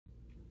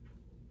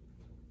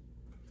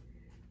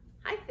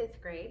Hi,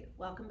 5th grade.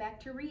 Welcome back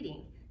to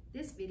reading.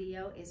 This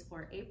video is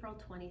for April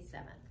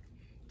 27th.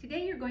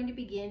 Today you're going to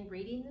begin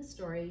reading the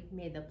story,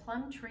 May the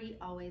Plum Tree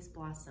Always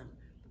Blossom.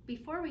 But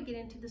before we get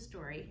into the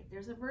story,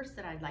 there's a verse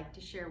that I'd like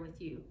to share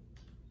with you.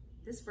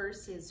 This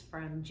verse is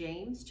from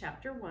James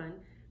chapter 1,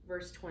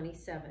 verse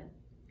 27.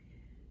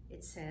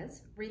 It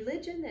says,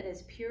 "Religion that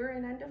is pure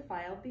and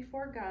undefiled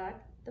before God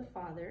the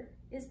Father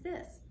is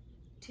this,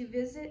 to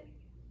visit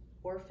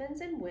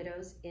orphans and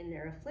widows in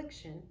their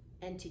affliction,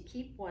 and to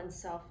keep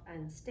oneself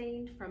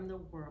unstained from the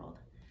world."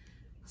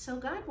 So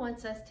God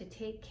wants us to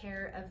take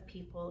care of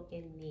people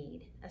in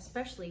need,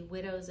 especially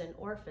widows and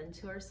orphans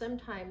who are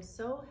sometimes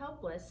so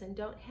helpless and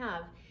don't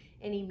have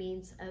any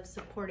means of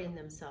supporting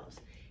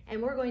themselves.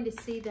 And we're going to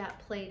see that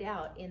played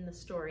out in the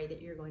story that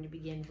you're going to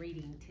begin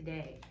reading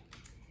today.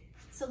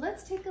 So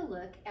let's take a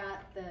look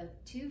at the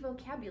two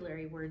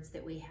vocabulary words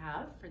that we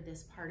have for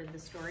this part of the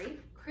story,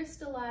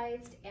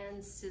 crystallized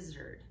and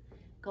scissored.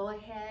 Go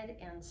ahead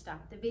and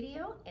stop the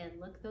video and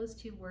look those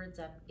two words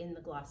up in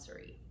the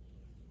glossary.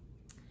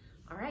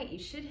 All right, you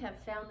should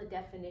have found the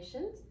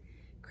definitions.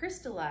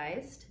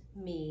 Crystallized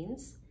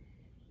means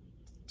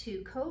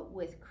to coat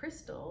with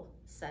crystal,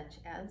 such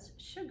as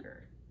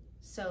sugar.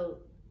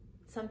 So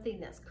something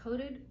that's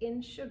coated in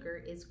sugar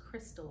is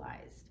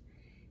crystallized.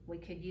 We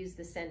could use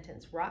the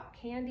sentence, rock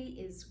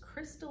candy is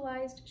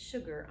crystallized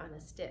sugar on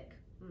a stick.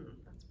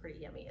 That's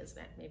pretty yummy, isn't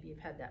it? Maybe you've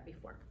had that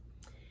before.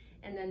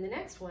 And then the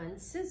next one,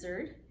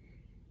 scissored.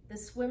 The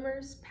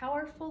swimmer's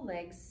powerful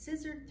legs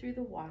scissored through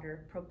the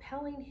water,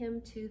 propelling him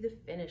to the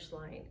finish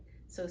line.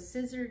 So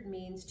scissored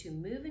means to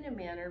move in a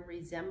manner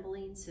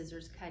resembling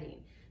scissors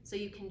cutting. So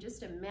you can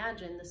just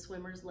imagine the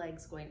swimmer's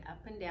legs going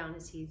up and down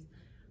as he's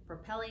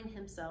propelling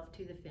himself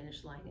to the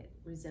finish line. It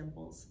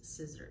resembles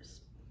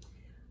scissors.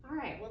 All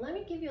right, well, let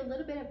me give you a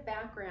little bit of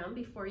background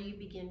before you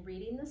begin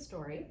reading the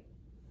story.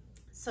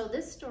 So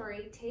this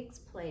story takes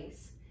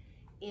place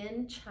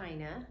in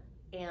China,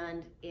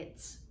 and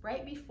it's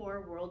right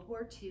before World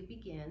War II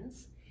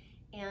begins.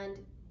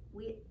 And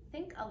we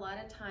think a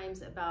lot of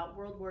times about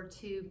World War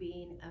II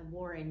being a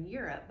war in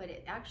Europe, but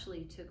it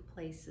actually took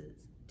place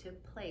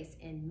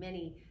in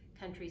many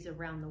countries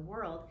around the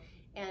world.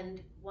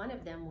 And one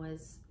of them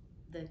was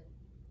the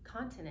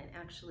continent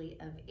actually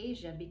of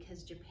Asia,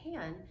 because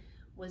Japan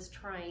was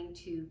trying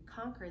to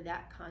conquer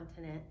that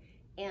continent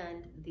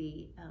and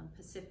the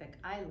Pacific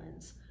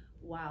Islands,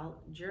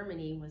 while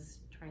Germany was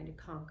trying to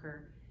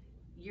conquer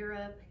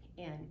Europe,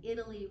 and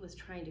Italy was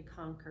trying to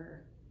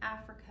conquer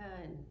Africa,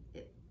 and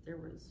there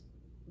was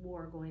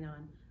war going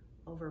on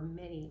over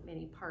many,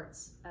 many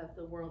parts of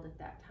the world at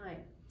that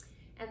time.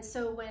 And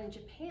so when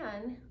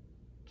Japan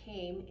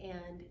came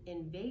and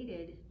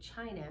invaded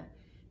China,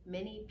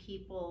 many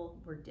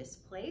people were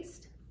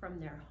displaced from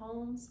their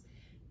homes,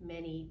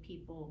 many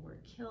people were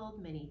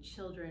killed, many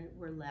children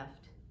were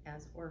left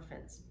as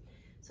orphans.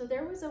 So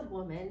there was a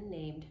woman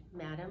named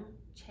Madame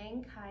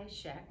Chiang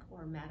Kai-shek,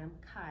 or Madame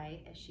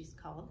Kai as she's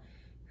called,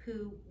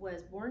 who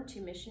was born to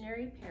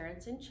missionary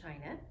parents in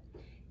China.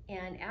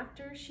 And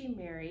after she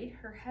married,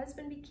 her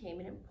husband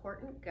became an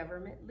important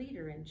government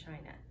leader in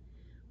China.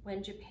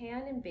 When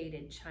Japan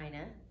invaded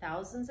China,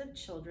 thousands of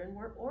children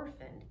were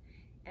orphaned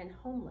and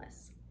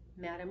homeless.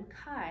 Madame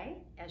Kai,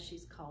 as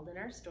she's called in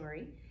our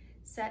story,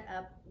 set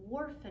up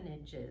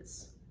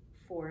orphanages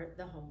for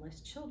the homeless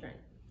children.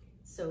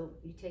 So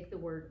you take the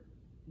word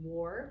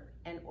war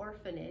and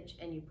orphanage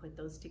and you put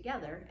those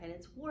together, and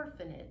it's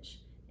warphanage.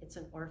 It's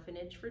an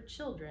orphanage for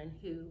children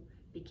who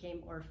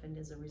became orphaned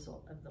as a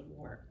result of the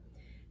war.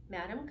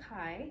 Madame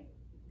Kai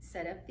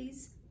set up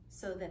these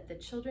so that the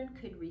children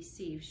could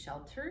receive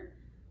shelter,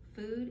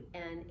 food,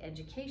 and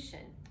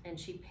education, and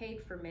she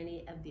paid for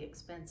many of the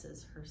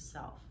expenses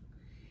herself.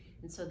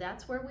 And so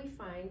that's where we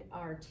find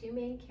our two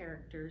main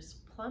characters,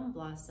 Plum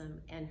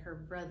Blossom and her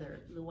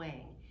brother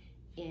Luang,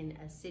 in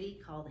a city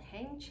called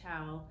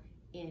Hangzhou,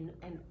 in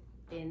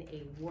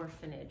a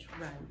orphanage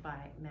run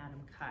by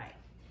Madame Kai.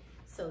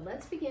 So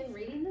let's begin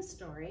reading the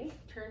story.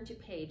 Turn to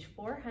page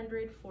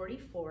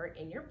 444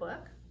 in your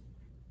book.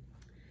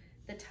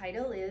 The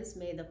title is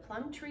May the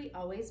Plum Tree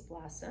Always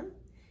Blossom.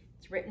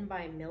 It's written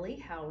by Millie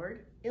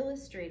Howard,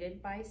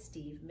 illustrated by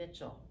Steve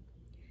Mitchell.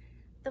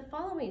 The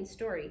following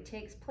story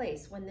takes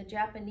place when the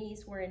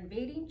Japanese were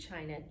invading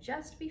China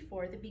just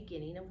before the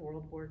beginning of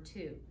World War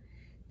II.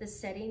 The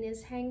setting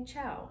is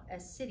Hangzhou, a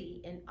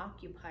city in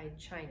occupied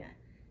China.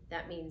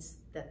 That means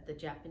that the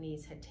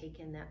Japanese had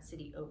taken that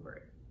city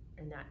over,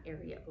 and that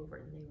area over,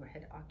 and they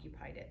had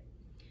occupied it.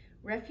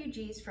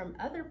 Refugees from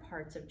other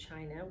parts of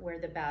China, where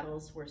the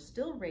battles were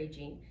still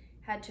raging,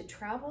 had to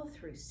travel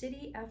through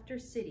city after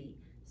city,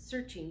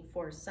 searching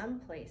for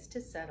some place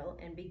to settle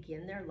and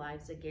begin their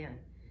lives again.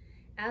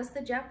 As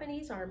the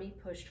Japanese army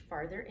pushed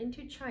farther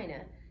into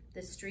China,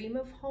 the stream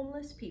of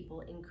homeless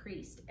people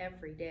increased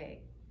every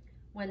day.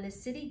 When the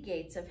city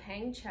gates of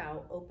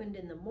Hangzhou opened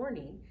in the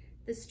morning,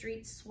 the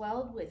streets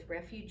swelled with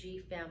refugee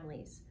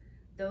families.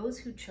 Those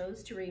who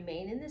chose to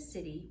remain in the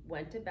city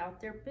went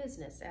about their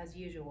business as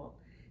usual.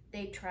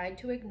 They tried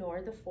to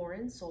ignore the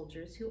foreign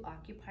soldiers who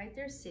occupied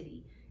their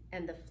city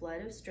and the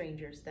flood of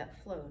strangers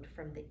that flowed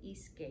from the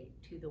east gate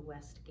to the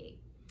west gate.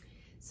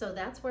 So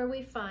that's where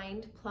we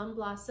find Plum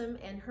Blossom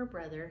and her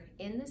brother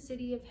in the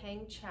city of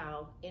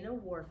Hangzhou in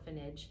an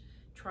orphanage,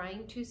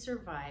 trying to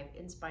survive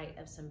in spite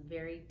of some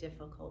very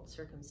difficult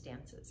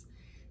circumstances.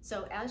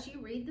 So as you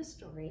read the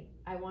story,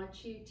 I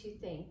want you to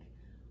think,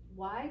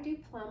 why do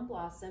Plum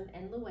Blossom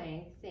and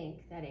Luang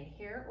think that a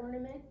hair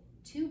ornament,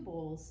 2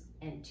 bowls,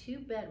 and 2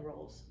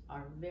 bedrolls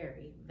are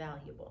very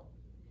valuable?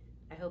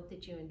 I hope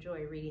that you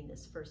enjoy reading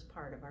this first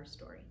part of our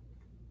story.